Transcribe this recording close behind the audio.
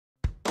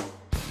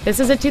This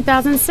is a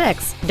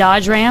 2006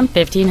 Dodge Ram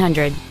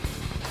 1500.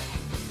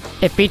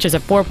 It features a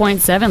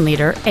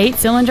 4.7-liter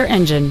 8-cylinder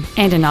engine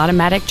and an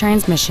automatic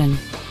transmission.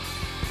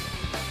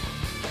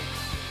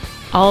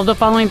 All of the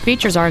following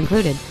features are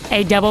included: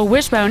 a double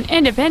wishbone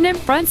independent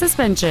front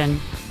suspension,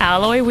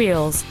 alloy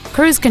wheels,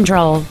 cruise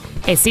control,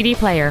 a CD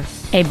player,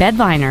 a bed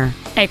liner,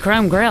 a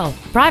chrome grille,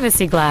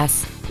 privacy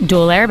glass,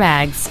 dual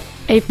airbags,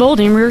 a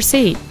folding rear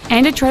seat,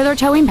 and a trailer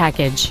towing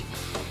package.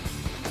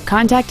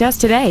 Contact us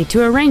today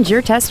to arrange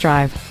your test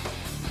drive.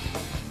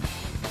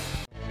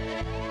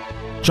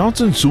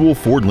 Johnson Sewell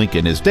Ford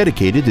Lincoln is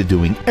dedicated to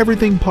doing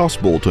everything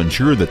possible to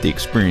ensure that the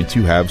experience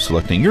you have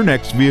selecting your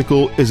next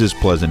vehicle is as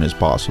pleasant as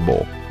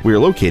possible. We are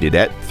located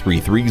at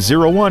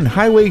 3301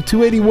 Highway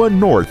 281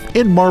 North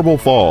in Marble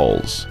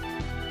Falls.